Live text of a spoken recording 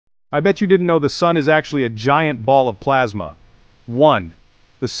I bet you didn't know the sun is actually a giant ball of plasma. 1.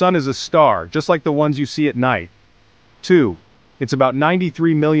 The sun is a star, just like the ones you see at night. 2. It's about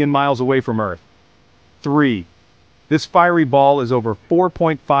 93 million miles away from Earth. 3. This fiery ball is over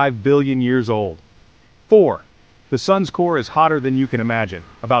 4.5 billion years old. 4. The sun's core is hotter than you can imagine,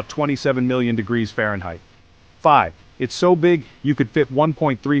 about 27 million degrees Fahrenheit. 5. It's so big, you could fit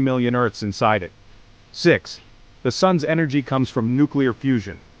 1.3 million Earths inside it. 6. The sun's energy comes from nuclear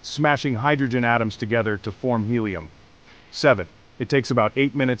fusion, smashing hydrogen atoms together to form helium. 7. It takes about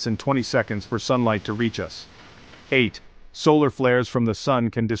 8 minutes and 20 seconds for sunlight to reach us. 8. Solar flares from the sun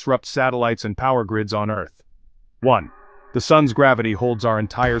can disrupt satellites and power grids on Earth. 1. The sun's gravity holds our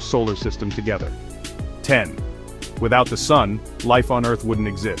entire solar system together. 10. Without the sun, life on Earth wouldn't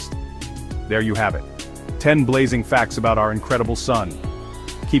exist. There you have it. 10 blazing facts about our incredible sun.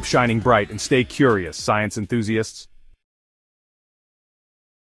 Keep shining bright and stay curious, science enthusiasts.